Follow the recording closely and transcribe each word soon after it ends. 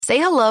Say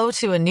hello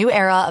to a new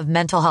era of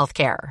mental health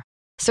care.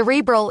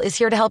 Cerebral is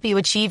here to help you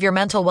achieve your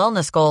mental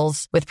wellness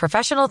goals with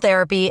professional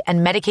therapy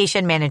and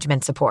medication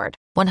management support.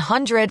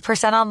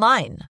 100%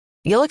 online.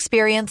 You'll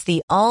experience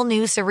the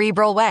all-new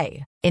Cerebral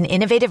Way, an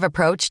innovative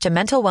approach to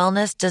mental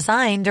wellness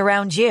designed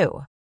around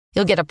you.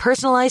 You'll get a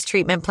personalized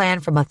treatment plan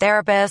from a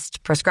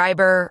therapist,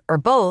 prescriber, or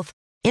both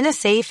in a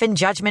safe and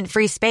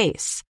judgment-free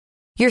space.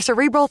 Your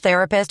Cerebral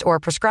therapist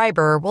or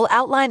prescriber will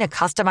outline a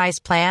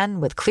customized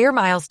plan with clear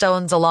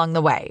milestones along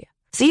the way,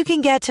 so you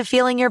can get to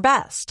feeling your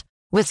best.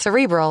 With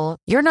Cerebral,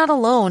 you're not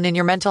alone in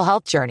your mental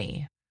health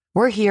journey.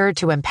 We're here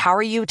to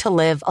empower you to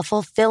live a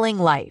fulfilling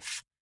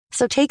life.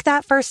 So take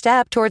that first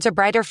step towards a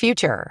brighter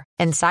future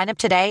and sign up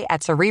today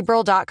at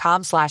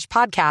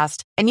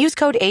Cerebral.com/podcast and use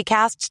code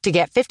ACAST to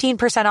get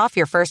 15% off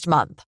your first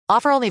month.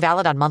 Offer only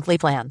valid on monthly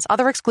plans.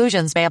 Other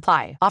exclusions may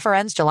apply. Offer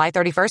ends July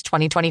 31st,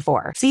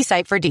 2024. See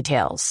site for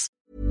details.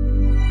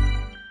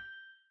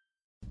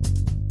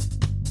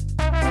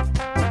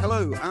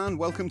 Hello and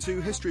welcome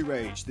to History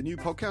Rage, the new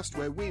podcast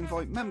where we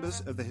invite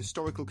members of the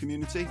historical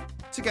community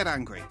to get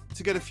angry,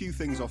 to get a few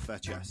things off their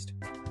chest.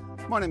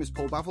 My name is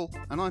Paul Bavill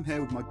and I'm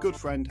here with my good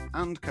friend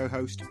and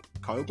co-host,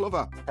 Kyle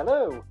Glover.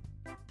 Hello.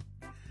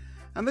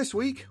 And this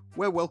week,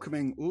 we're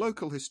welcoming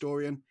local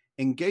historian,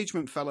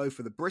 engagement fellow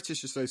for the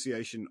British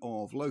Association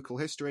of Local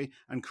History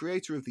and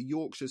creator of the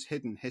Yorkshire's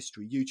Hidden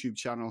History YouTube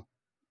channel.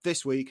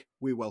 This week,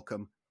 we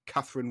welcome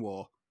Catherine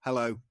Warr.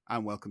 Hello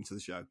and welcome to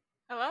the show.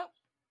 Hello.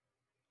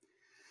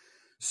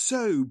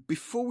 So,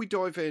 before we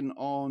dive in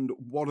on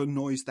what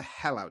annoys the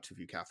hell out of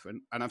you,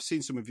 Catherine, and I've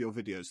seen some of your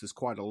videos, there's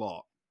quite a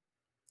lot,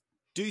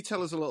 do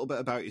tell us a little bit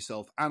about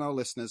yourself and our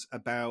listeners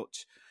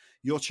about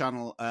your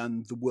channel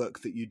and the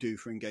work that you do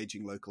for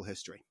engaging local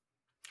history.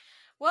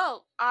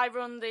 Well, I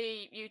run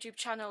the YouTube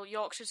channel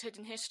Yorkshire's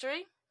Hidden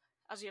History,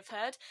 as you've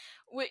heard,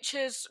 which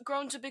has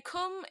grown to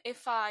become,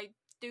 if I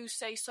do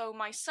say so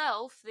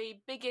myself,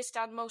 the biggest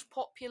and most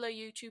popular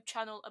YouTube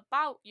channel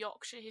about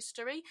Yorkshire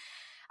history.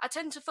 I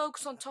tend to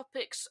focus on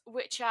topics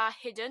which are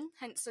hidden,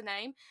 hence the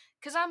name,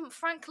 because I'm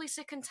frankly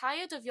sick and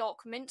tired of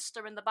York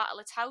Minster and the Battle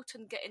of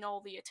Towton getting all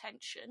the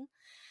attention.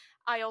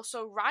 I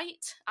also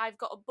write. I've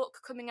got a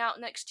book coming out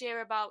next year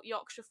about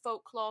Yorkshire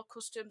folklore,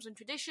 customs and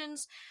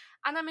traditions,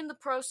 and I'm in the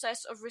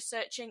process of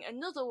researching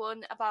another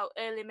one about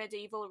early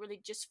medieval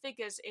religious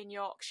figures in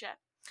Yorkshire.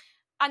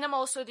 And I'm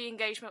also the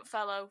engagement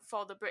fellow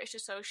for the British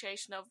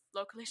Association of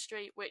Local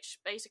History, which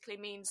basically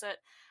means that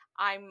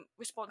I'm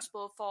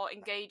responsible for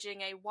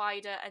engaging a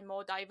wider and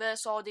more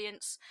diverse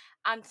audience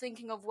and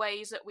thinking of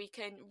ways that we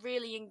can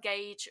really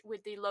engage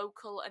with the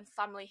local and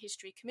family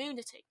history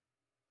community.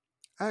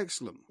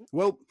 Excellent.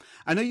 Well,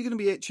 I know you're going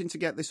to be itching to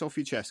get this off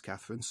your chest,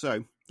 Catherine,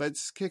 so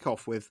let's kick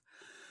off with,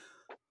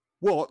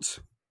 what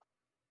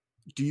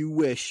do you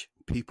wish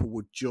people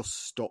would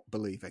just stop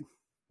believing?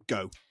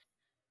 Go.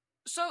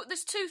 So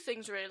there's two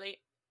things,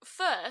 really.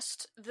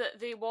 First, that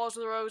the Wars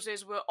of the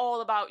Roses were all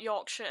about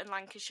Yorkshire and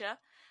Lancashire.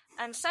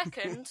 And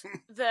second,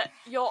 that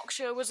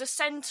Yorkshire was a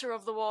centre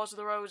of the Wars of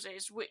the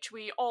Roses, which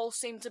we all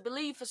seem to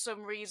believe for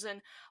some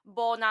reason,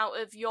 born out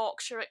of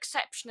Yorkshire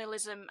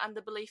exceptionalism and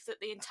the belief that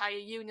the entire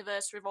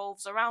universe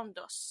revolves around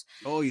us.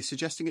 Oh, you're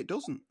suggesting it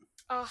doesn't?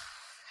 Oh,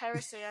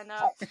 heresy, I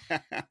know.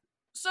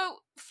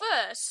 So,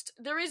 first,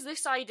 there is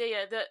this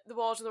idea that the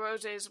Wars of the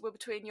Roses were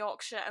between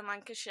Yorkshire and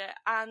Lancashire,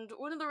 and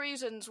one of the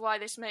reasons why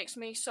this makes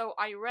me so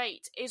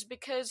irate is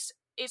because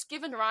it's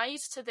given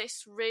rise to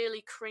this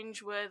really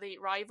cringeworthy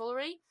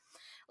rivalry.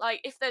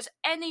 Like, if there's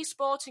any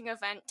sporting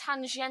event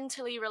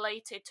tangentially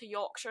related to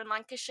Yorkshire and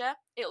Lancashire,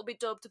 it'll be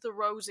dubbed the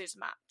Roses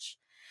match.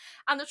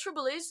 And the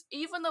trouble is,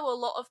 even though a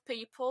lot of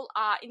people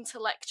are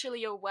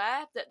intellectually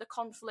aware that the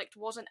conflict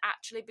wasn't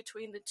actually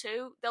between the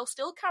two, they'll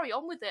still carry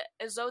on with it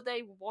as though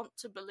they want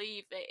to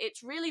believe it.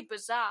 It's really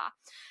bizarre.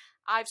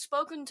 I've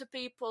spoken to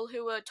people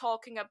who are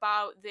talking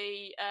about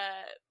the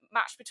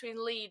match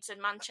between Leeds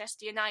and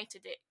Manchester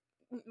United,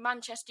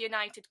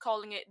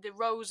 calling it the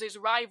Roses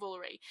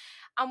rivalry.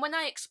 And when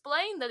I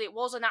explain that it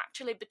wasn't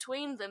actually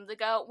between them, they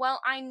go, well,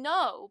 I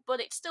know,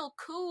 but it's still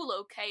cool,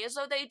 okay? As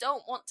though they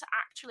don't want to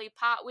actually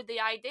part with the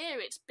idea.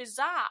 It's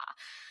bizarre.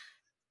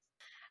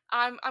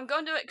 I'm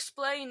going to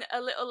explain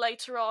a little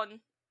later on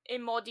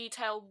in more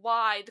detail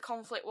why the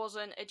conflict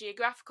wasn't a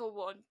geographical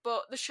one,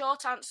 but the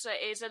short answer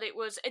is that it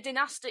was a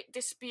dynastic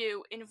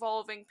dispute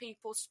involving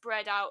people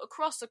spread out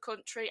across the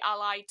country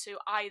allied to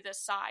either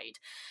side.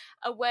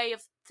 A way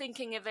of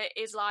thinking of it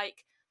is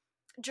like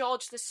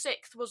George VI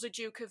was a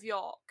Duke of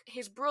York.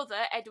 His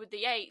brother, Edward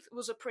VIII,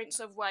 was a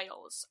Prince of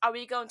Wales. Are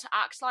we going to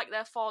act like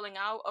their falling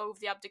out over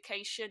the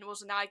abdication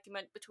was an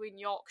argument between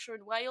Yorkshire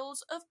and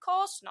Wales? Of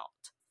course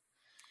not.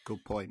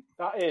 Good point.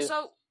 That is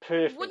so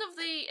perfect. One of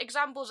the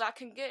examples I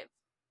can give...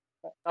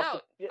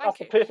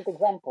 That's a perfect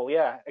example,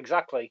 yeah,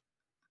 exactly.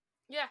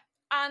 Yeah,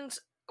 and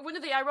one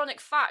of the ironic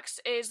facts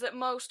is that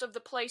most of the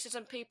places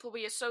and people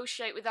we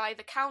associate with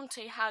either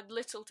county had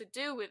little to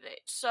do with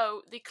it.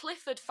 So the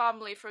Clifford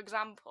family, for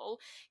example,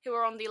 who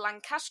are on the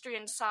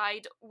Lancastrian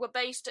side, were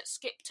based at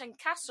Skipton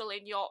Castle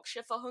in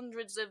Yorkshire for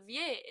hundreds of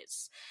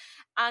years.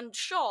 And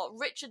sure,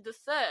 Richard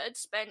III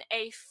spent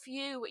a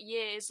few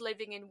years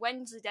living in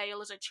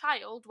Wensleydale as a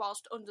child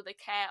whilst under the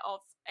care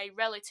of a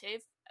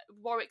relative,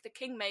 Warwick the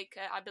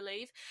Kingmaker, I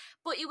believe,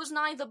 but he was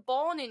neither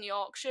born in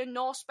Yorkshire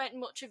nor spent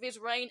much of his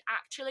reign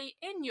actually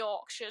in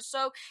Yorkshire,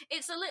 so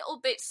it's a little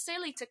bit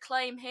silly to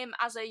claim him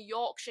as a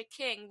Yorkshire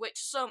king, which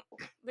some,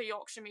 the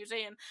Yorkshire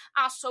Museum,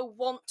 are so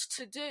wont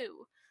to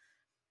do.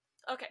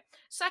 Okay,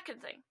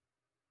 second thing.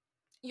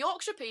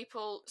 Yorkshire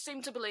people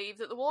seem to believe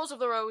that the Wars of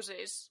the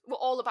Roses were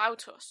all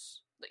about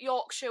us, that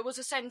Yorkshire was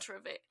the centre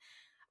of it.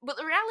 But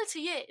the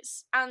reality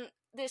is, and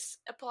this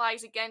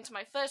applies again to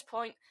my first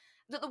point,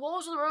 that the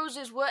Wars of the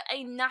Roses were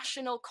a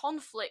national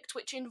conflict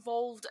which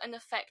involved and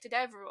affected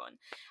everyone.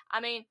 I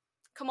mean,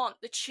 come on,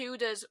 the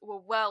Tudors were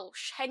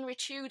Welsh. Henry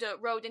Tudor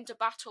rode into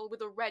battle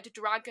with a red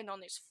dragon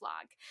on his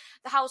flag.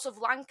 The House of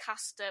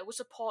Lancaster was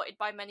supported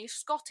by many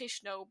Scottish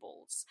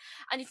nobles.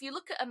 And if you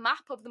look at a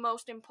map of the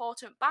most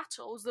important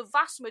battles, the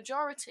vast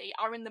majority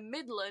are in the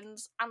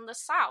Midlands and the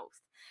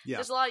South. Yeah.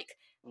 There's like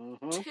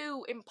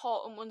two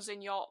important ones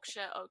in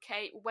Yorkshire,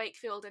 okay?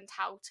 Wakefield and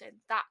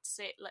Houghton. That's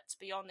it, let's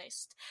be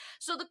honest.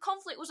 So the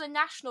conflict was a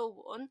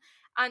national one,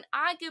 and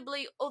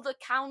arguably other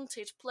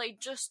counties played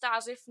just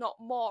as, if not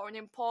more, an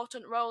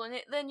important role in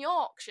it than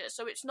Yorkshire.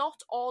 So it's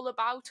not all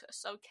about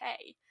us,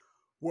 okay?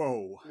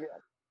 Whoa. Yeah.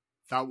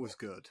 That was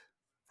good.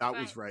 That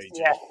was Thanks. raging.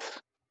 Yes.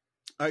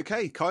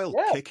 Okay, Kyle,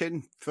 Yeah. kick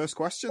in first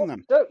question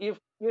then. So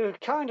you've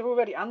kind of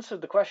already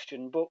answered the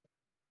question, but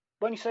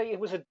when you say it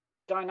was a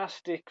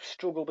dynastic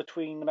struggle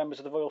between the members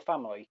of the royal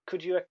family,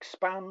 could you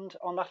expand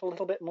on that a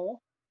little bit more?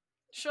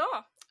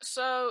 Sure.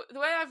 So the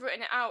way I've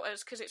written it out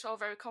is, because it's all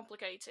very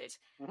complicated,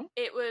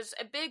 it was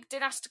a big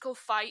dynastical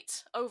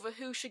fight over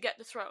who should get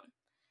the throne.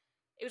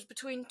 It was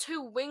between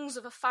two wings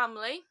of a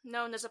family,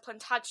 known as a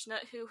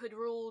Plantagenet, who had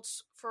ruled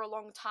for a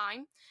long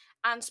time,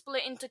 and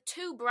split into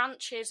two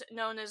branches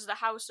known as the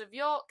House of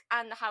York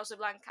and the House of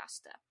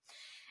Lancaster.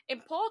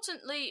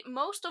 Importantly,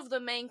 most of the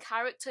main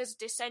characters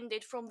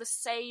descended from the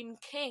same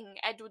king,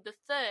 Edward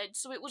III,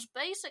 so it was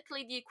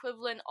basically the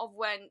equivalent of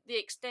when the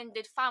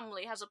extended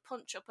family has a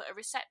punch-up at a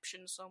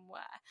reception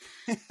somewhere.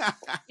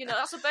 You know,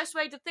 that's the best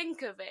way to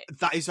think of it.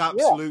 That is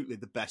absolutely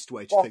the best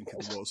way to think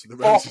of the Wars of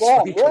the Roses,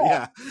 frankly,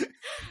 yeah.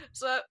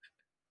 So,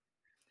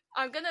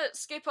 I'm going to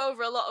skip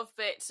over a lot of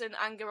bits and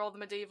anger all the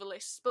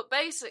medievalists, but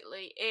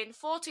basically, in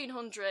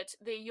 1400,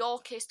 the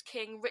Yorkist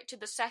king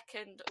Richard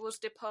II was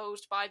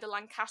deposed by the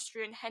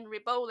Lancastrian Henry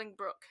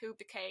Bolingbroke, who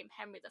became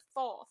Henry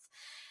IV.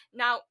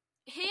 Now,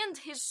 he and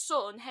his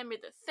son, Henry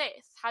V,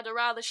 had a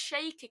rather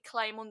shaky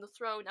claim on the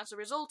throne as a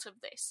result of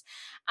this,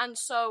 and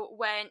so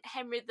when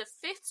Henry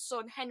V's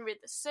son, Henry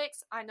VI,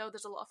 I know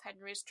there's a lot of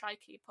Henrys, try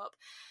keep up,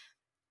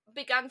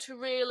 began to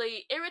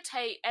really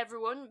irritate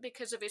everyone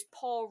because of his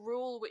poor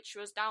rule, which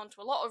was down to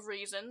a lot of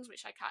reasons,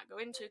 which I can't go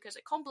into because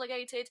it's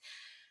complicated.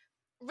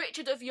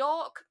 Richard of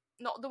York,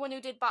 not the one who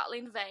did battle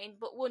in vain,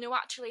 but one who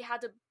actually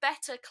had a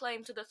better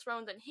claim to the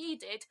throne than he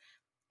did,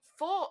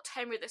 fought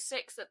Henry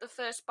VI at the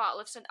First Battle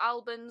of St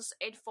Albans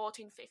in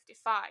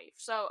 1455.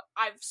 So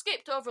I've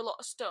skipped over a lot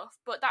of stuff,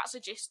 but that's the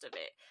gist of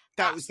it.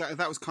 That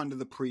was kind of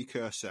the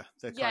precursor,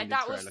 the kind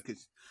of trailer.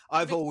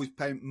 I've always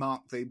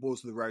marked the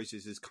Wars of the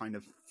Roses as kind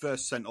of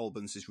first St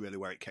Albans is really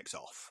where it kicks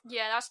off.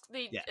 Yeah, that's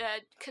the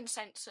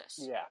consensus.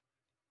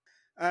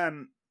 Yeah.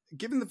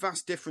 Given the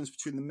vast difference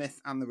between the myth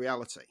and the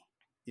reality,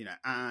 you know,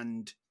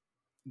 and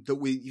that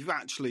you've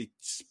actually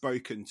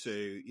spoken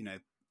to, you know,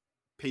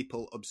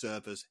 people,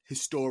 observers,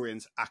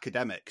 historians,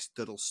 academics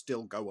that'll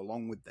still go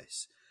along with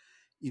this.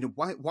 You know,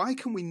 why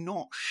can we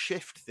not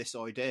shift this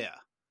idea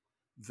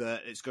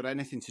that it's got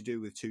anything to do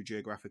with two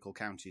geographical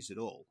counties at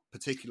all,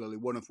 particularly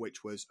one of which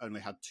only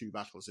had two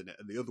battles in it,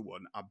 and the other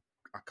one, I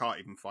can't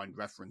even find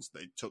reference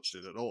that it touched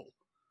it at all.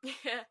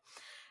 Yeah.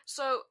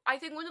 So I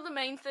think one of the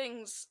main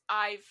things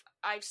I've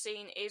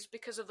seen is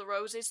because of the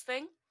roses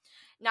thing.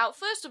 Now,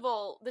 first of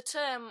all, the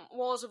term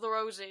Wars of the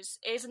Roses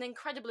is an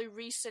incredibly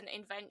recent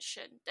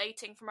invention,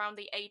 dating from around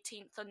the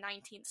 18th and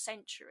 19th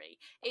century.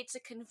 It's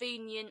a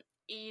convenient,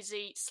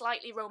 easy,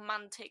 slightly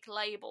romantic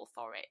label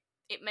for it.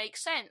 It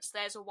makes sense.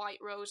 There's a white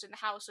rose in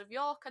the House of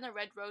York and a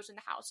red rose in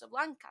the House of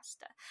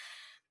Lancaster.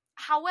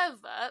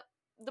 However,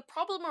 the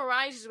problem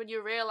arises when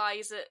you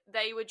realise that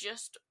they were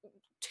just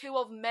two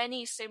of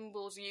many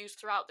symbols used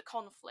throughout the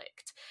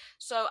conflict.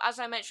 So, as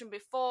I mentioned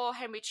before,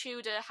 Henry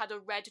Tudor had a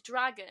red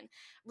dragon,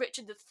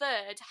 Richard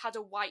III had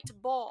a white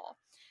boar,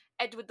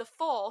 Edward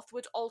IV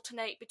would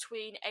alternate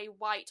between a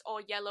white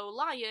or yellow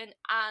lion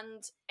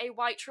and a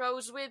white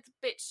rose with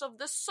bits of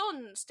the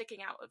sun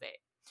sticking out of it.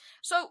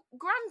 So,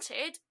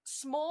 granted,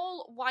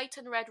 small white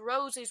and red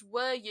roses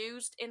were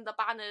used in the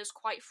banners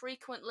quite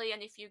frequently,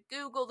 and if you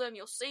Google them,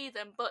 you'll see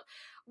them, but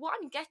what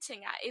I'm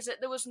getting at is that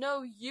there was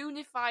no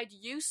unified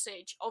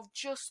usage of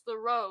just the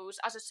rose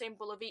as a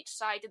symbol of each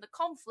side in the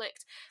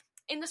conflict,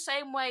 in the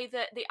same way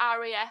that the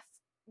RAF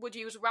would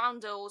use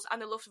roundels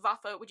and the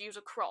Luftwaffe would use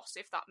a cross,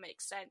 if that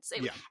makes sense.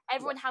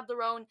 Everyone had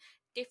their own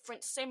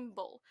different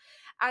symbol.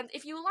 And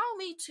if you allow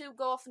me to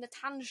go off on a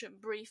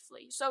tangent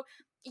briefly, so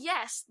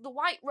yes, the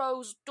White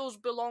Rose does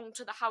belong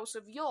to the House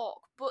of York,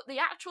 but the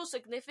actual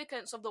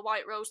significance of the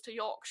White Rose to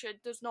Yorkshire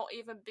does not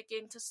even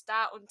begin to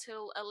start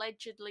until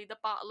allegedly the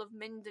Battle of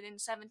Minden in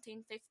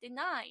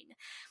 1759.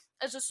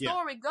 As the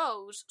story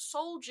goes,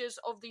 soldiers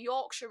of the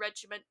Yorkshire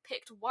Regiment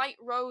picked white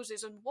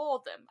roses and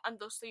wore them, and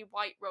thus the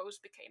White Rose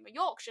became a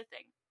Yorkshire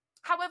thing.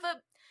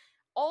 However,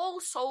 all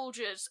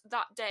soldiers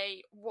that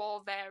day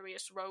wore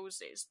various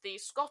roses. The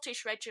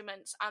Scottish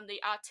regiments and the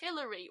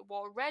artillery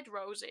wore red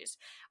roses,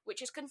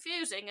 which is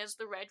confusing as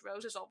the red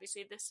rose is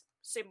obviously the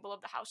symbol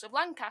of the House of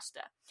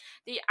Lancaster.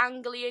 The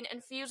Anglian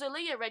and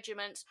Fusilier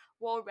regiments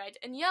wore red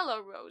and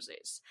yellow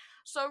roses.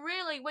 So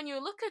really, when you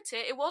look at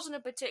it, it wasn't a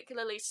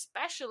particularly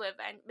special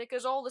event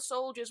because all the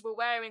soldiers were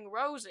wearing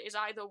roses,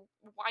 either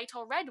white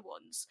or red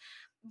ones.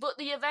 But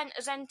the event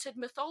has entered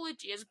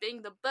mythology as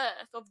being the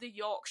birth of the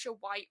Yorkshire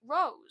White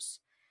Rose.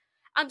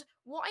 And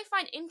what I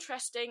find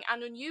interesting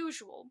and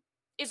unusual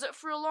is that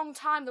for a long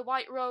time the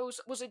White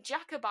Rose was a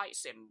Jacobite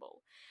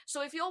symbol.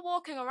 So if you're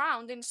walking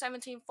around in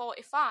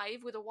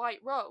 1745 with a white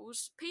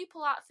rose,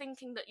 people aren't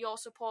thinking that you're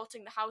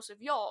supporting the House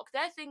of York,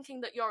 they're thinking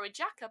that you're a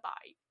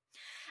Jacobite.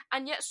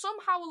 And yet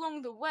somehow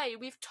along the way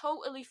we've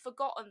totally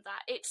forgotten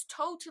that. It's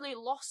totally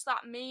lost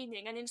that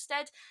meaning, and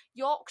instead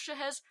Yorkshire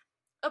has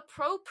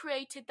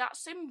appropriated that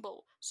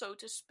symbol, so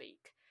to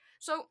speak.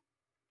 So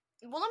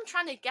what I'm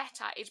trying to get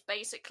at is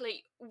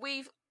basically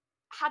we've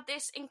had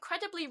this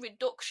incredibly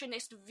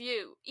reductionist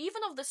view,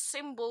 even of the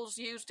symbols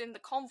used in the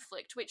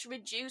conflict, which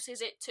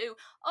reduces it to,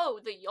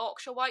 the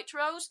Yorkshire White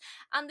Rose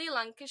and the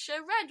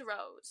Lancashire Red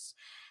Rose.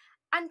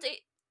 And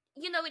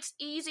it's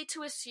easy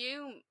to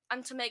assume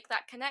and to make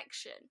that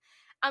connection.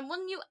 And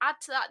when you add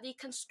to that the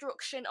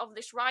construction of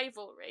this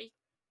rivalry...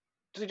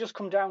 Does it just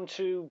come down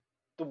to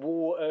the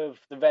War of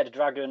the Red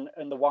Dragon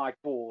and the White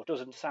Boar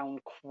doesn't sound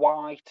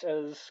quite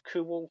as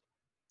cool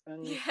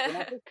and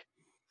dramatic?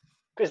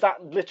 Is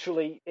that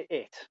literally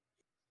it?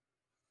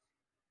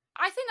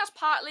 I think that's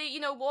partly,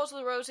 Wars of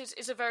the Roses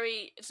is a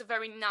very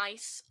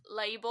nice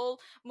label,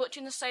 much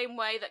in the same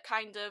way that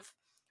kind of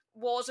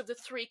Wars of the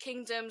Three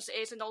Kingdoms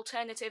is an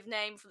alternative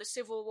name for the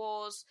Civil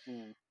Wars.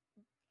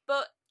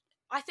 But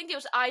I think it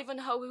was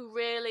Ivanhoe who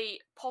really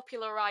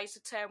popularised the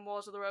term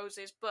Wars of the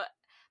Roses. But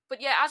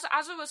yeah, as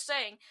I was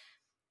saying,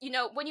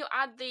 when you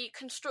add the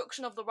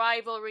construction of the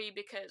rivalry,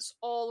 because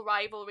all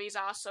rivalries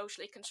are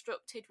socially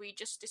constructed, we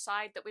just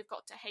decide that we've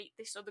got to hate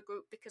this other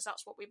group because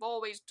that's what we've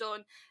always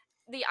done,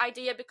 the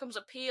idea becomes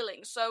appealing.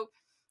 So,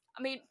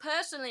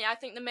 personally, I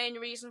think the main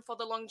reason for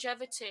the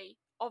longevity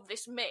of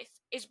this myth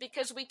is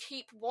because we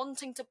keep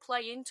wanting to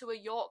play into a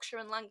Yorkshire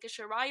and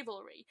Lancashire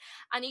rivalry,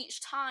 and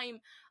each time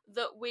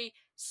that we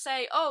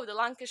say, the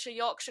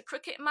Lancashire-Yorkshire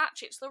cricket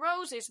match, it's the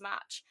Roses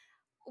match,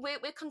 we're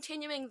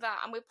continuing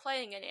that and we're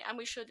playing in it, and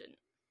we shouldn't.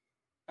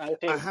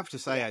 I have to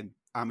say,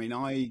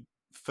 I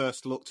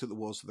first looked at the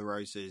Wars of the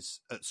Roses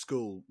at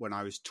school when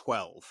I was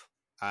 12,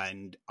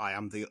 and I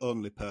am the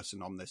only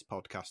person on this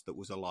podcast that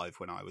was alive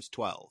when I was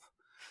 12.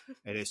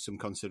 It is some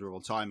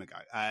considerable time ago.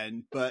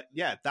 But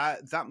yeah,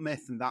 that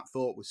myth and that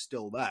thought was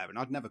still there, and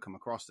I'd never come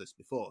across this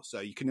before. So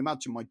you can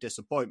imagine my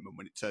disappointment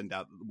when it turned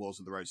out that the Wars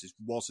of the Roses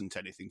wasn't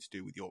anything to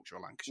do with Yorkshire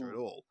or Lancashire at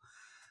all.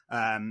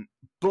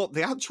 But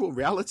the actual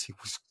reality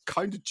was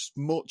kind of just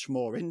much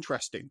more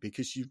interesting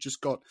because you've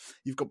got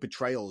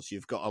betrayals,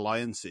 you've got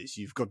alliances,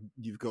 you've got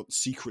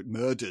secret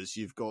murders,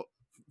 you've got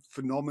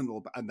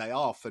phenomenal, and they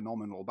are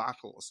phenomenal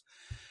battles.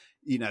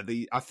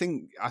 I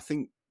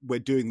think we're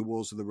doing the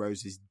Wars of the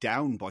Roses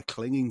down by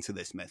clinging to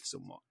this myth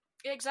somewhat.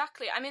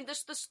 Exactly.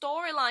 The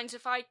storylines,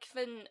 if I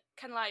can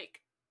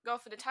go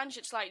for the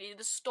tangent slightly,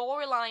 the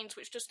storylines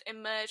which just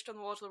emerged from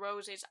the Wars of the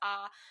Roses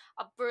are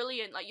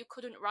brilliant. You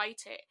couldn't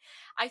write it.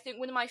 I think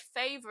one of my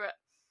favourite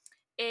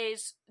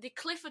is the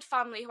Clifford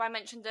family, who I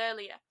mentioned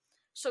earlier.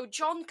 So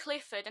John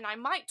Clifford, and I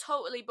might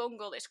totally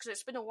bungle this because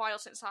it's been a while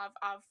since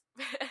I've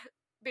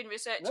been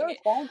researching it,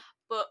 fine.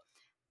 but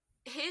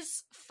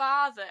his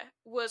father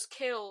was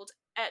killed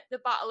at the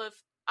Battle of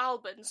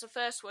Albans, the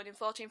first one in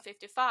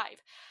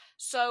 1455.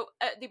 So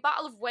at the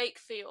Battle of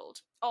Wakefield,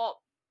 or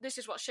this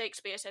is what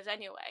Shakespeare says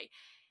anyway,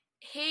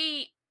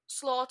 he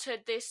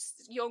slaughtered this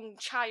young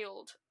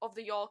child of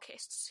the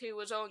Yorkists who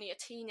was only a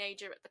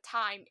teenager at the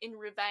time in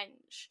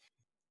revenge.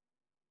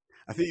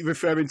 I think you're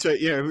referring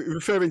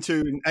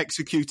to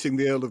executing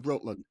the Earl of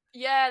Rutland.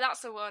 Yeah,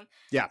 that's the one.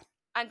 Yeah.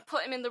 And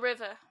put him in the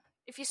river.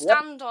 If you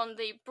stand on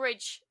the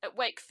bridge at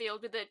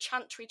Wakefield with the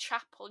Chantry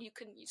Chapel, you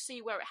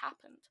see where it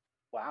happened.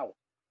 Wow.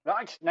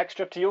 Right, next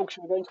trip to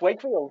Yorkshire against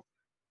Wakefield.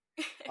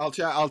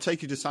 I'll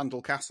take you to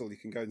Sandal Castle. You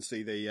can go and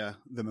see the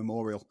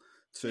memorial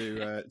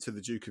to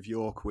the Duke of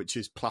York, which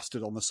is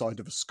plastered on the side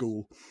of a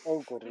school.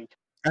 Oh, goody.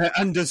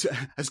 And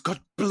has got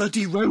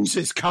bloody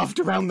roses carved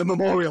around the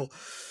memorial.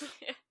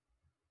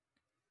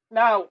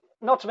 Now,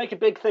 not to make a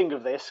big thing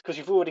of this, because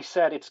you've already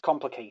said it's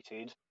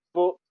complicated,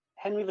 but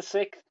Henry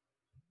VI,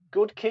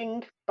 good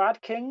king,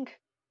 bad king?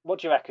 What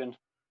do you reckon?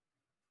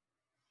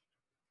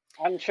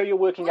 I'm sure you're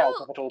working out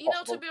if at all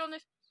possible. To be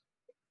honest,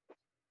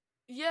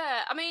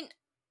 yeah, I mean,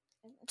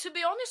 to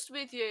be honest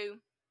with you,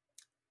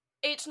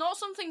 it's not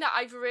something that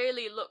I've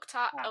really looked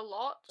at a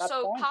lot,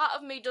 so fine. part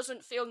of me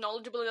doesn't feel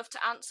knowledgeable enough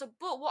to answer,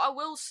 but what I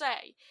will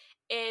say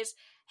is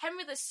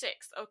Henry VI,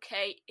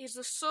 okay, is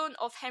the son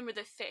of Henry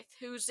V,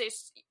 who's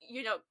this,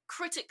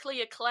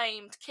 critically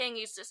acclaimed king.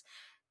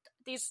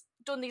 He's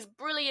done these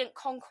brilliant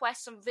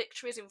conquests and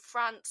victories in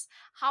France.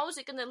 How is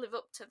it going to live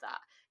up to that?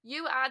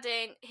 You add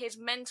in his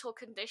mental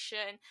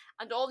condition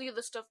and all the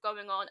other stuff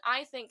going on,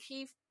 I think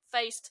he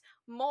faced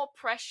more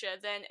pressure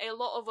than a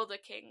lot of other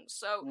kings.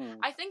 So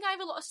I think I have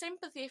a lot of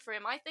sympathy for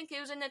him. I think he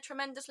was in a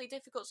tremendously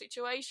difficult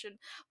situation,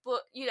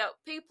 but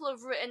people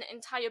have written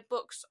entire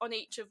books on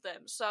each of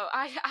them, so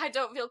I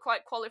don't feel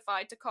quite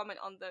qualified to comment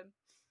on them.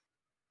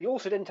 He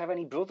also didn't have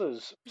any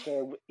brothers,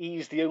 so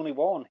he's the only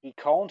one. He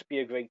can't be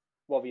a great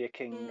warrior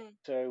king.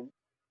 So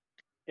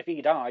if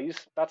he dies,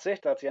 that's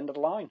it. That's the end of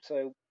the line.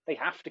 So they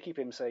have to keep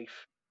him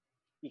safe.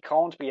 He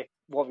can't be a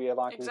warrior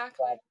like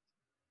exactly. his dad.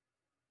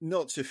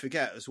 Not to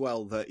forget as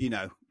well that,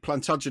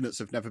 Plantagenets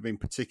have never been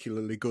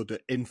particularly good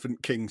at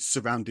infant kings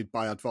surrounded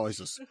by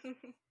advisors.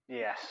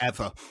 Yes.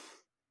 Ever.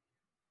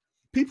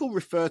 People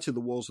refer to the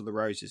Wars of the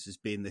Roses as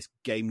being this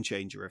game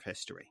changer of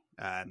history.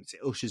 It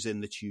ushers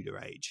in the Tudor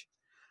age.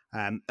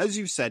 As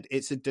you said,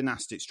 it's a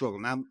dynastic struggle.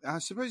 Now, I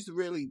suppose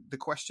the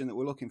question that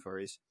we're looking for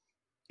is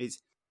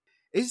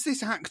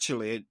this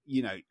actually,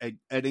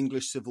 an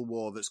English civil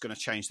war that's going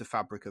to change the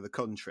fabric of the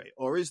country?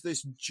 Or is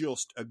this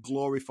just a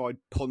glorified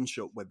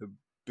punch-up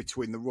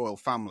between the royal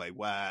family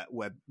where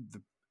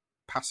the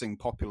passing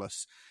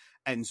populace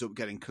ends up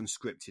getting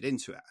conscripted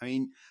into it? I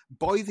mean,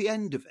 by the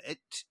end of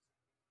it,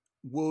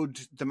 would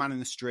the man in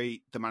the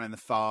street, the man in the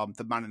farm,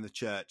 the man in the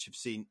church have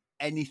seen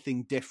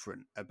anything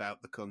different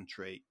about the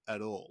country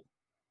at all?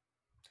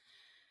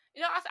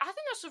 I think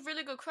that's a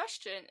really good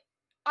question.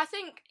 I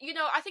think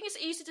it's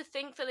easy to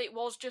think that it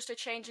was just a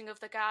changing of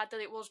the guard, that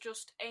it was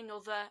just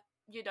another,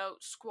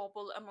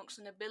 squabble amongst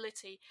the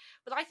nobility.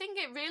 But I think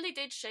it really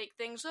did shake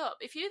things up.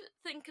 If you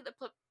think of the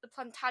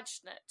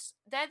Plantagenets,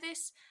 they're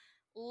this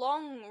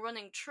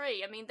long-running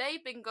tree. I mean,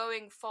 they've been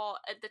going for,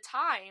 at the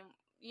time,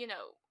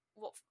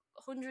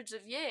 hundreds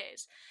of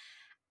years.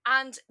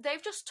 And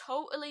they've just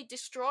totally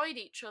destroyed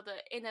each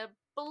other in a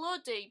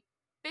bloody,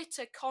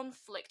 bitter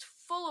conflict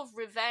full of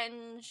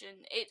revenge,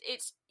 and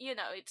it's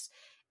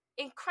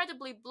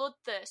incredibly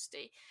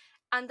bloodthirsty.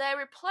 And they're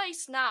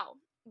replaced now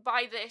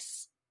by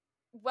this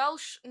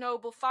Welsh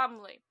noble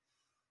family.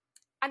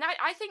 And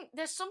I think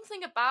there's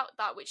something about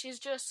that which is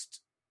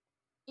just,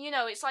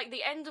 it's like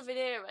the end of an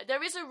era.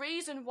 There is a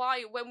reason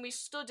why when we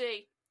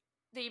study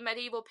the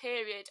medieval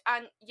period,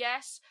 and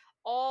yes,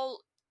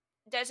 all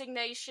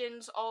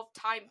designations of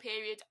time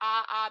period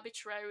are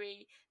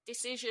arbitrary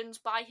decisions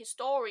by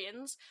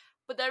historians,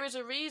 but there is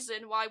a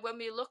reason why when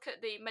we look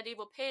at the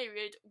medieval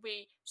period,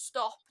 we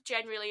stop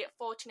generally at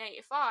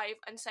 1485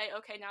 and say,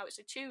 okay, now it's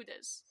the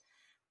Tudors.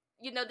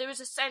 There is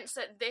a sense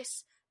that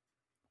this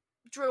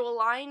drew a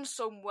line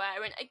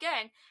somewhere, and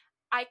again,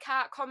 I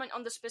can't comment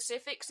on the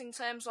specifics in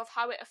terms of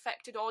how it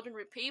affected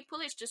ordinary people.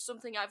 It's just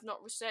something I've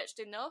not researched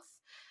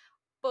enough,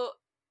 but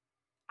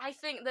I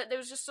think that there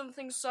was just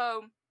something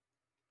so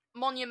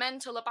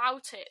monumental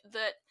about it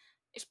that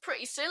it's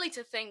pretty silly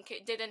to think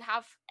it didn't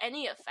have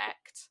any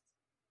effect.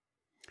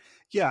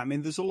 Yeah, I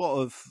mean, there's a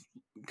lot of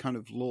kind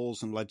of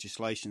laws and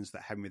legislations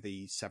that Henry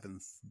VII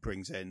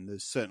brings in.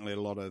 There's certainly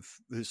a lot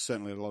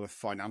of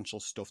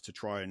financial stuff to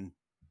try and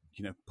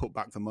put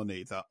back the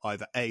money that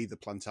either A, the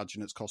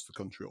Plantagenets cost the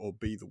country, or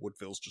B, the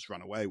Woodvilles just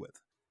ran away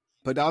with.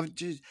 But I've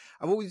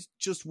always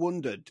just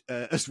wondered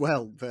as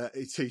well that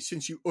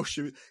since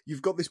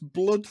you've got this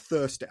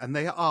bloodthirsty, and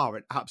they're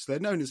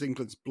known as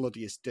England's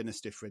bloodiest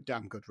dynasty for a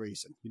damn good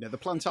reason. The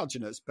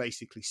Plantagenets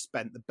basically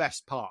spent the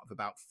best part of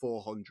about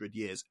 400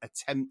 years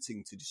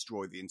attempting to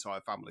destroy the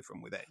entire family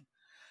from within.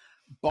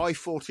 By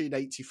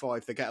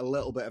 1485, they get a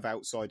little bit of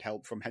outside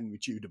help from Henry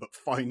Tudor, but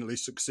finally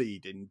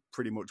succeed in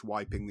pretty much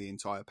wiping the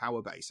entire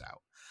power base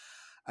out.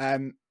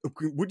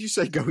 Would you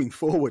say going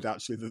forward,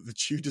 actually, that the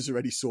Tudors are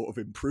any sort of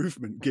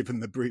improvement given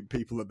the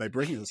people that they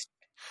bring us?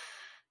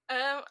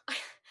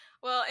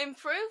 Well,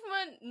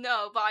 improvement,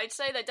 no, but I'd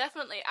say they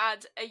definitely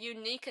add a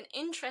unique and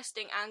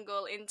interesting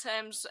angle in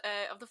terms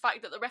of the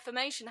fact that the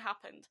Reformation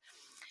happened.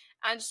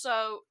 And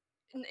so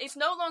it's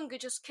no longer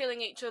just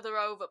killing each other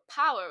over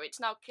power, it's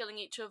now killing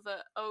each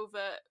other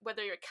over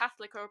whether you're a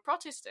Catholic or a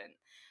Protestant.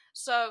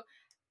 So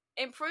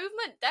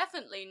improvement,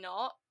 definitely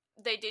not.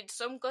 They did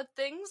some good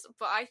things,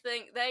 but I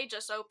think they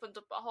just opened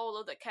up a whole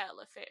other kettle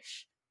of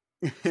fish.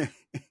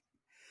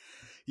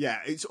 Yeah,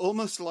 it's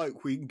almost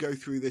like we can go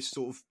through this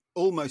sort of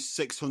almost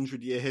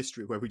 600-year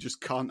history where we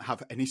just can't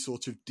have any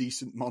sort of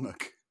decent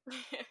monarch.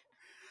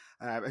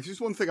 If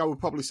there's one thing I would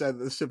probably say that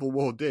the Civil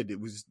War did,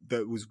 was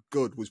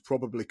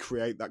probably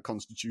create that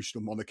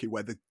constitutional monarchy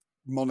where the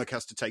monarch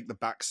has to take the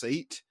back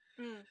seat,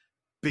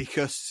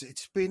 because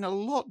it's been a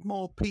lot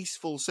more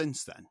peaceful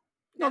since then.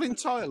 Not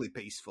entirely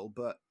peaceful,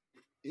 but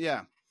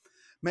yeah.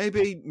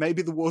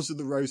 Maybe the Wars of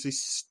the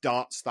Roses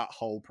starts that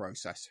whole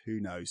process. Who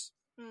knows?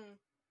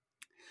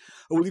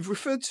 Well, you've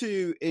referred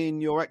to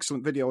in your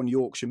excellent video on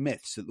Yorkshire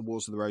myths that the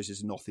Wars of the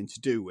Roses are nothing to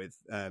do with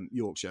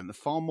Yorkshire, and the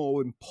far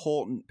more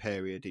important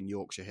period in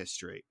Yorkshire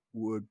history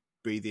would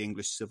be the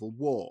English Civil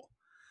War.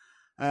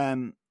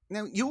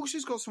 Now,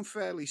 Yorkshire's got some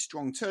fairly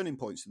strong turning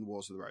points in the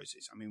Wars of the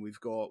Roses. I mean, we've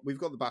got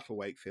the Battle of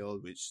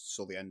Wakefield, which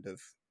saw the end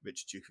of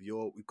Richard, Duke of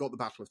York. We've got the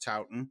Battle of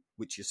Towton,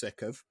 which you're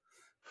sick of,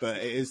 but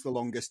it is the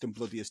longest and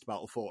bloodiest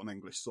battle fought on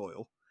English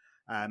soil.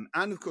 And,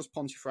 of course,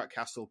 Pontefract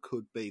Castle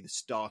could be the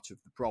start of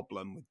the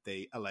problem with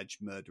the alleged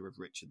murder of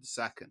Richard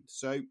II.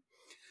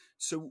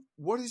 So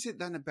what is it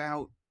then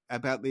about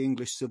the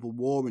English Civil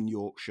War in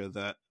Yorkshire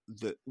that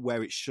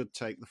where it should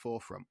take the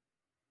forefront?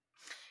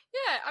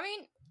 Yeah, I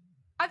mean,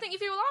 I think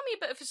if you allow me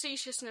a bit of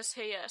facetiousness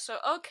here, so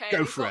okay,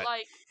 we've got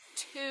like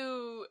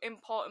 2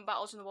 important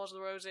battles in the Wars of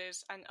the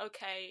Roses, and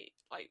okay,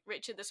 like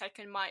Richard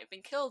II might have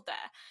been killed there.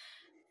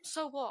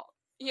 So what?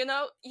 You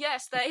know,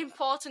 yes, they're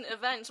important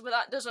events, but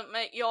that doesn't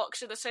make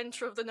Yorkshire the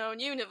centre of the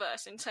known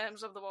universe in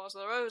terms of the Wars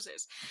of the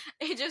Roses.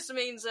 It just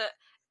means that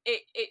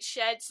it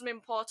shared some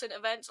important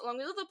events along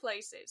with other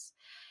places.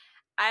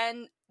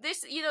 And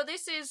this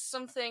is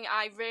something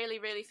I really,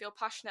 really feel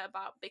passionate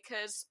about,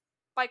 because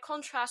by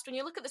contrast, when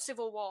you look at the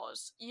Civil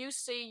Wars, you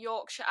see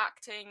Yorkshire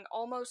acting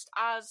almost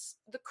as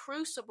the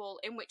crucible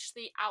in which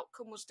the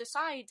outcome was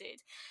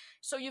decided.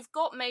 So you've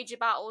got major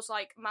battles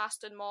like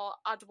Marston Moor,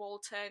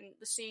 Adwalton,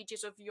 the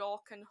sieges of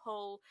York and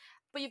Hull,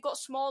 but you've got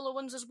smaller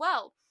ones as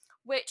well,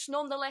 which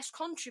nonetheless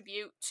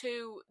contribute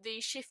to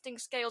the shifting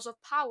scales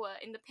of power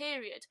in the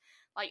period,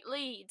 like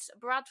Leeds,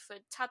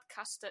 Bradford,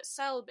 Tadcaster,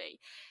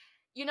 Selby.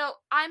 You know,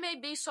 I may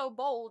be so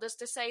bold as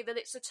to say that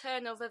it's a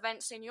turn of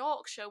events in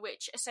Yorkshire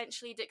which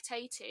essentially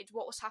dictated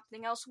what was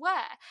happening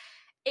elsewhere.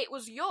 It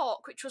was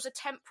York, which was a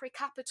temporary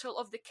capital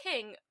of the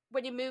king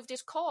when he moved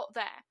his court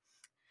there.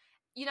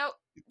 You know,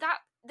 that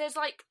there's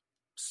like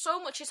so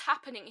much is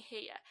happening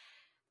here.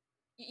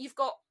 You've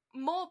got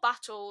more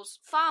battles,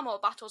 far more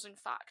battles in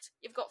fact.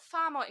 You've got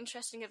far more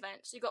interesting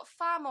events. You've got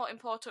far more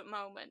important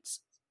moments.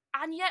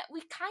 And yet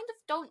we kind of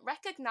don't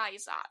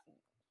recognise that.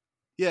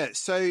 Yeah,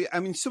 so, I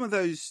mean, some of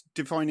those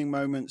defining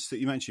moments that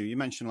you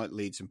mentioned like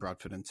Leeds and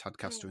Bradford and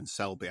Tadcaster and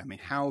Selby. I mean,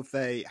 how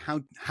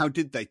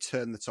did they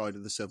turn the tide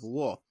of the Civil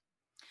War?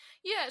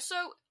 Yeah, so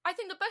I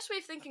think the best way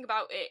of thinking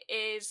about it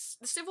is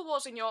the Civil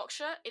Wars in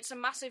Yorkshire. It's a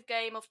massive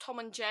game of Tom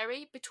and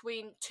Jerry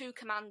between 2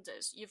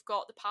 commanders. You've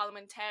got the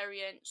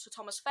parliamentarian Sir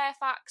Thomas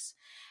Fairfax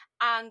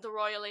and the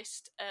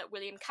royalist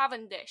William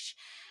Cavendish.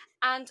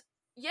 And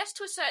yes,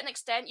 to a certain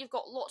extent, you've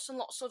got lots and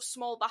lots of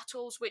small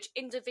battles which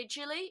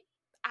individually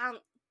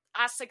aren't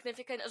as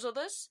significant as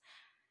others,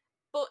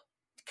 but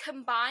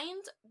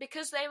combined,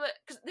 because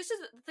this is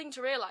the thing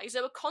to realise, they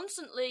were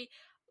constantly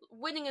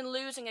winning and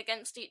losing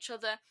against each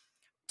other,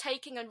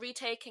 taking and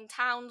retaking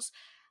towns.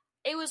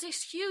 It was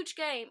this huge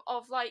game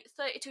of like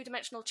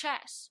 32-dimensional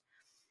chess,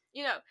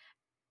 you know,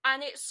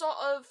 and it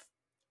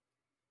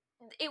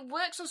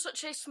works on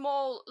such a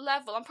small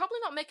level. I'm probably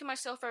not making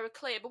myself very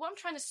clear, but what I'm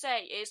trying to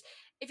say is,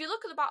 if you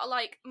look at the battle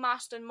like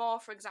Marston Moor,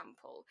 for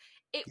example,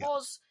 it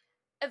was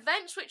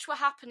events which were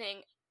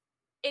happening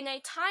in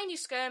a tiny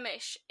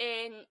skirmish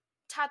in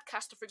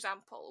Tadcaster, for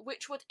example,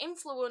 which would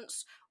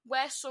influence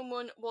where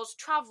someone was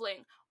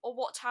travelling or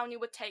what town you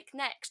would take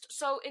next.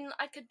 So in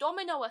like a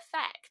domino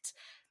effect,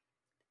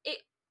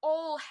 it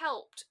all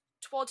helped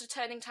towards a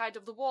turning tide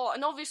of the war.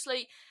 And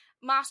obviously,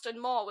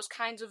 Marston Moor was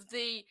kind of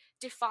the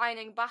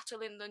defining battle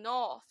in the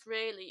north,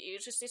 really. It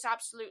was just this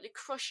absolutely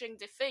crushing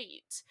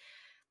defeat.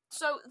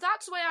 So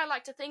that's the way I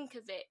like to think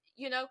of it.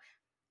 You know,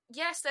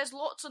 yes, there's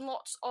lots and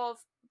lots of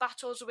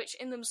battles which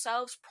in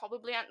themselves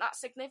probably aren't that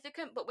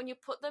significant, but when you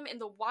put them in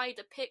the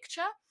wider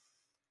picture,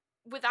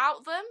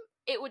 without them,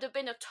 it would have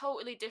been a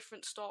totally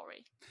different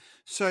story.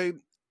 So,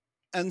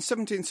 and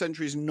 17th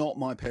century is not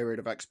my period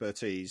of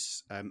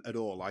expertise at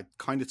all. I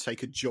kind of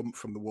take a jump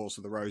from the Wars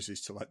of the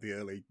Roses to like the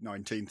early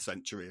 19th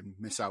century and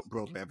miss out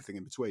broadly everything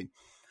in between.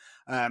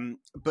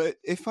 But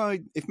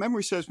if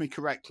memory serves me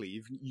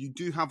correctly, you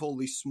do have all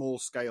these small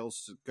scale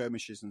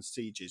skirmishes and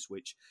sieges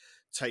which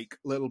take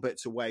little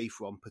bits away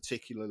from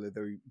particularly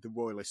the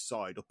royalist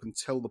side up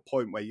until the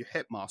point where you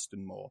hit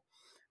Marston Moor.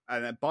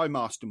 And then by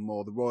Marston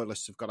Moor, the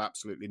royalists have got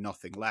absolutely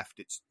nothing left.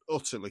 It's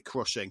utterly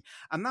crushing.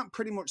 And that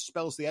pretty much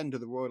spells the end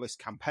of the royalist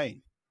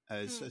campaign,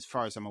 as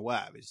far as I'm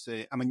aware.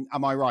 I mean,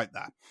 am I right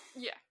there?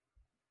 Yeah.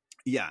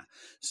 Yeah.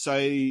 So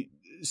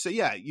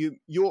yeah,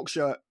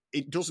 Yorkshire,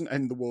 it doesn't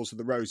end the Wars of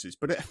the Roses,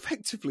 but it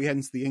effectively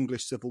ends the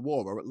English Civil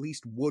War, or at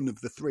least one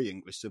of the 3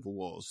 English Civil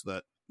Wars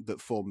that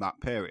form that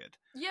period.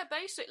 Yeah,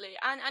 basically.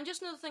 And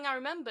just another thing I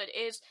remembered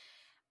is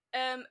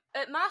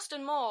at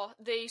Marston Moor,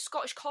 the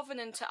Scottish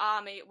Covenanter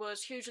army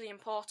was hugely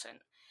important.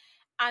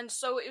 And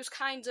so it was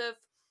kind of,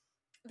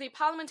 the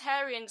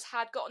parliamentarians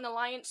had got an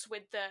alliance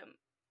with them,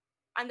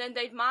 and then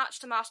they'd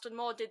marched to Marston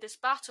Moor, did this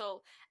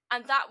battle,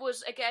 and that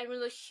was, again, one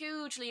of the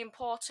hugely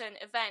important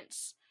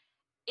events.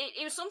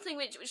 It was something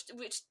which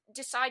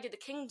decided the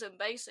kingdom,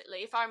 basically,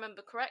 if I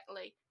remember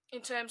correctly,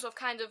 in terms of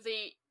kind of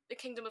the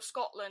Kingdom of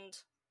Scotland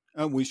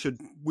And we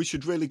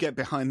should really get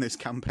behind this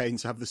campaign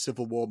to have the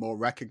Civil War more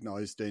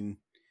recognised in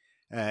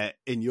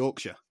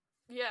Yorkshire.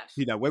 Yes.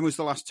 You know, when was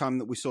the last time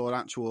that we saw an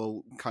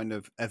actual kind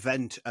of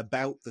event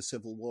about the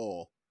Civil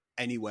War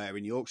anywhere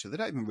in Yorkshire? They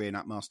don't even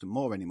reenact Marston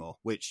Moor anymore,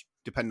 which,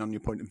 depending on your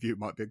point of view,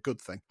 might be a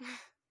good thing.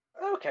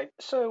 Okay,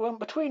 so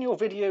between your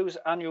videos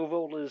and your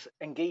role as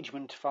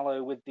engagement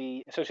fellow with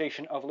the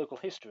Association of Local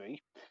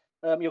History,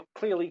 you're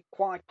clearly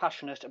quite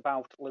passionate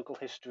about local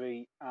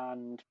history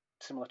and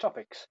similar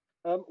topics.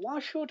 Why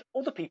should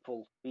other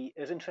people be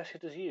as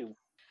interested as you?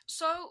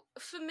 So,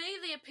 for me,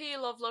 the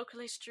appeal of local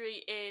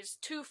history is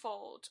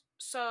twofold.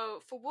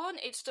 So, for one,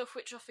 it's stuff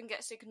which often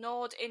gets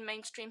ignored in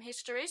mainstream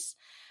histories.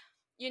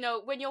 You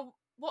know, when you're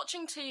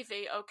watching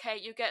TV, okay,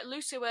 you get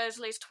Lucy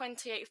Worsley's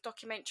 28th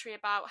documentary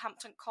about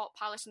Hampton Court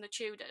Palace and the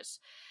Tudors.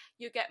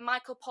 You get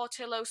Michael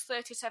Portillo's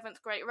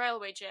 37th Great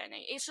Railway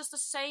Journey. It's just the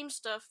same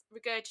stuff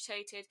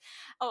regurgitated.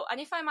 Oh, and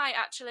if I might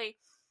actually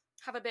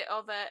have a bit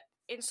of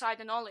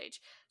insider knowledge.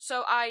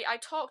 So I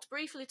talked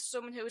briefly to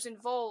someone who was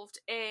involved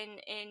in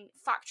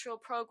factual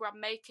program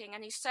making,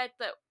 and he said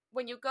that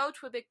when you go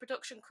to a big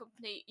production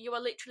company, you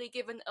are literally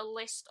given a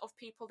list of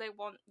people they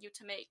want you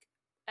to make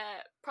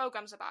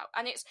programs about,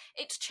 and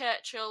it's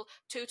Churchill,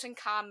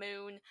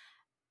 Tutankhamun,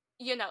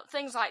 you know,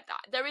 things like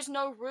that. There is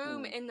no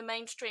room in the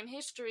mainstream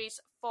histories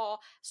for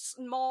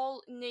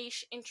small,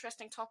 niche,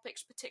 interesting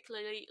topics,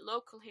 particularly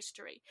local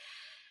history.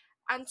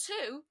 And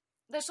two,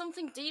 there's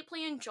something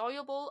deeply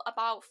enjoyable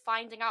about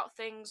finding out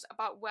things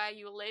about where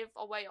you live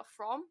or where you're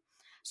from.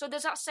 So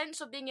there's that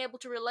sense of being able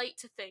to relate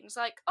to things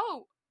like,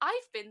 oh,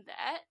 I've been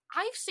there,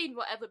 I've seen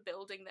whatever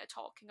building they're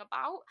talking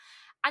about.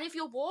 And if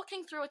you're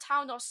walking through a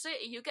town or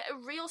city, you get a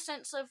real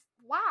sense of,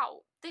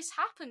 wow, this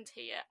happened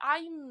here.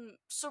 I'm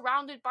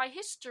surrounded by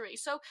history.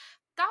 So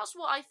that's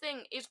what I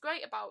think is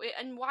great about it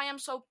and why I'm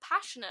so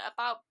passionate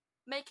about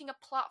making a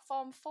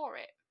platform for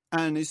it.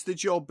 And is the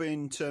job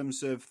in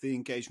terms of the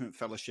engagement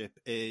fellowship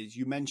is,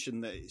 you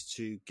mentioned that it's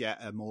to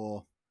get a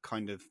more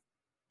kind of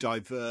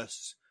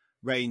diverse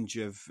range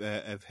of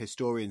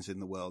historians in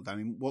the world. I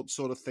mean, what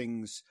sort of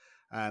things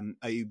are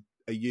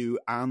you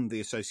and the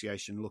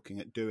association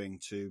looking at doing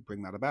to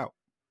bring that about?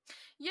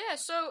 Yeah,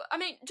 so, I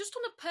mean, just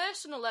on a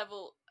personal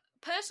level,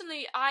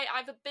 personally, I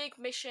have a big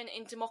mission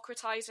in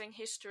democratising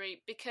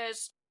history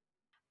because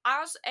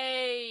as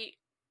a,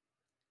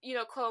 you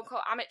know,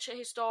 quote-unquote amateur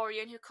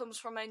historian who comes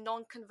from a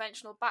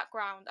non-conventional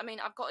background, I mean,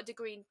 I've got a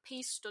degree in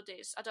peace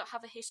studies, I don't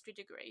have a history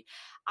degree.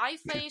 I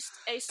faced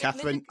a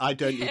Catherine, I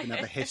don't even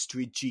have a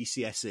history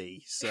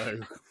GCSE, so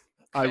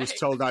I was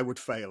told I would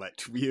fail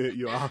it.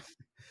 You are...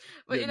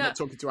 But, you're not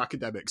talking to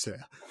academics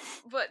here.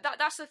 But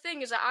that's the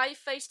thing, is that I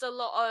faced a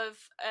lot of,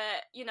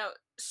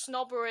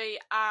 snobbery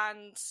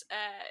and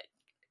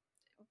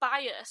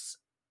bias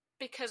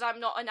because I'm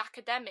not an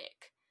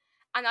academic.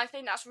 And I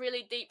think that's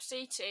really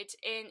deep-seated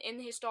in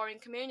the historian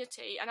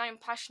community, and I am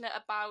passionate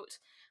about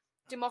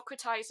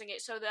democratising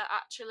it so that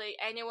actually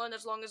anyone,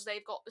 as long as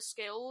they've got the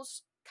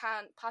skills,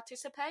 can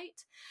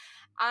participate.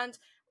 And,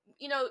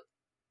 you know,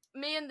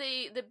 me and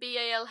the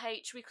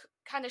BALH, we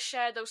kind of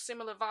share those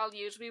similar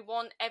values. We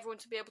want everyone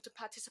to be able to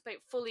participate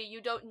fully.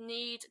 You don't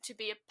need to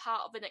be a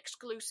part of an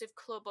exclusive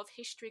club of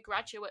history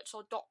graduates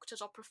or doctors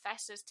or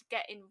professors to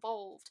get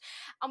involved.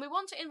 And we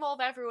want to involve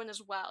everyone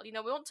as well. You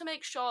know, we want to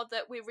make sure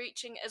that we're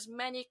reaching as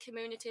many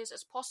communities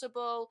as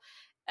possible,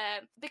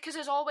 because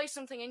there's always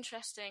something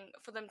interesting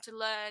for them to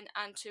learn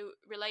and to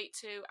relate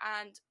to,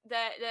 and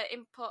their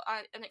input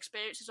and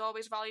experience is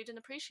always valued and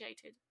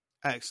appreciated.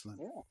 Excellent.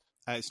 Yeah.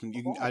 Excellent.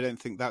 I don't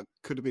think that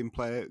could have been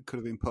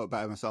put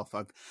better myself.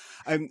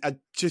 I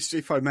just,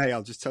 if I may,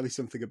 I'll just tell you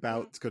something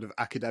about kind of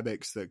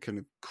academics that kind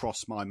of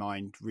crossed my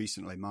mind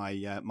recently.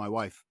 My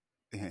wife,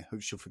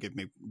 who she'll forgive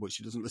me, well,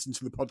 she doesn't listen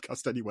to the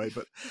podcast anyway,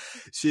 but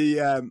she's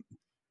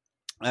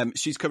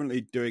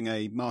currently doing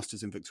a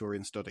master's in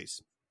Victorian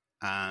Studies,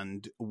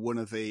 and one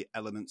of the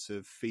elements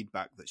of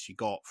feedback that she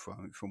got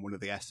from one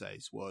of the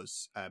essays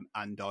was,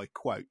 and I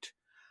quote,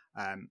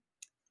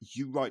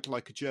 "You write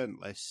like a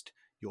journalist.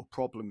 Your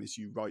problem is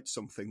you write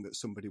something that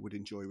somebody would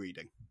enjoy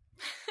reading."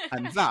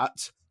 And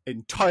that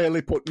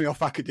entirely put me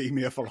off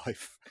academia for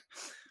life.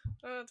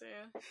 Oh,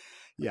 dear.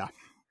 Yeah.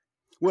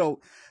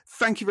 Well,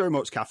 thank you very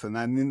much, Catherine.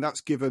 I mean,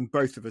 that's given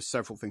both of us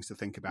several things to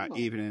think about,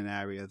 even in an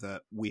area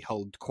that we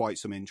hold quite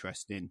some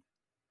interest in.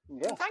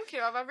 Yeah. Thank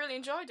you. I've really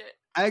enjoyed it.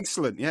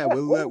 Excellent. Yeah,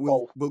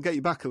 we'll get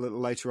you back a little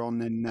later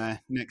on in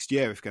next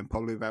year, if again,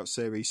 probably about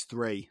Series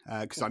 3,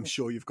 because I'm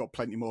sure you've got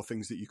plenty more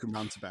things that you can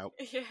rant about.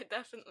 Yeah,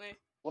 definitely.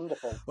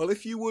 Wonderful. Well,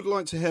 if you would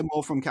like to hear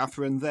more from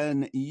Catherine,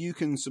 then you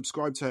can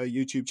subscribe to her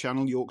YouTube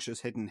channel, Yorkshire's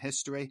Hidden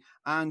History,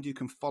 and you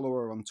can follow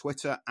her on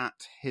Twitter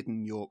at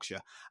Hidden Yorkshire.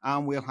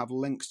 And we'll have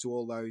links to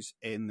all those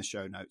in the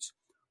show notes.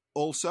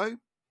 Also,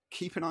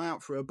 keep an eye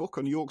out for a book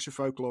on Yorkshire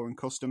folklore and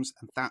customs,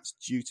 and that's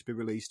due to be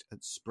released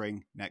at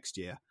spring next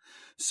year.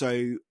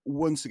 So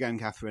once again,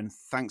 Catherine,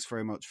 thanks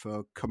very much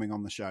for coming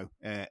on the show.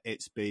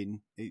 It's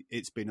been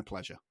a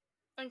pleasure.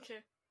 Thank you.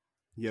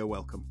 You're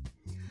welcome.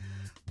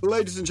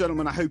 Ladies and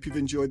gentlemen, I hope you've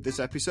enjoyed this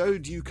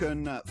episode. You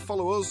can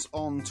follow us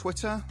on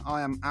Twitter.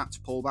 I am at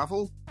Paul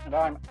Bavel. And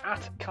I'm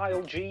at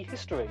Kyle G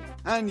History.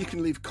 And you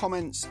can leave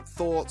comments,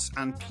 thoughts,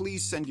 and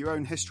please send your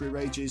own history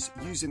rages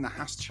using the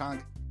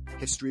hashtag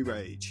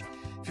HistoryRage.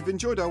 If you've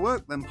enjoyed our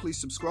work, then please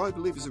subscribe,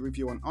 leave us a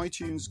review on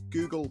iTunes,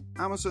 Google,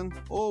 Amazon,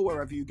 or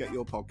wherever you get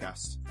your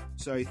podcasts.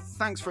 So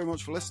thanks very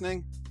much for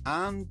listening,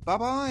 and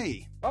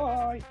bye-bye.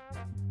 Bye.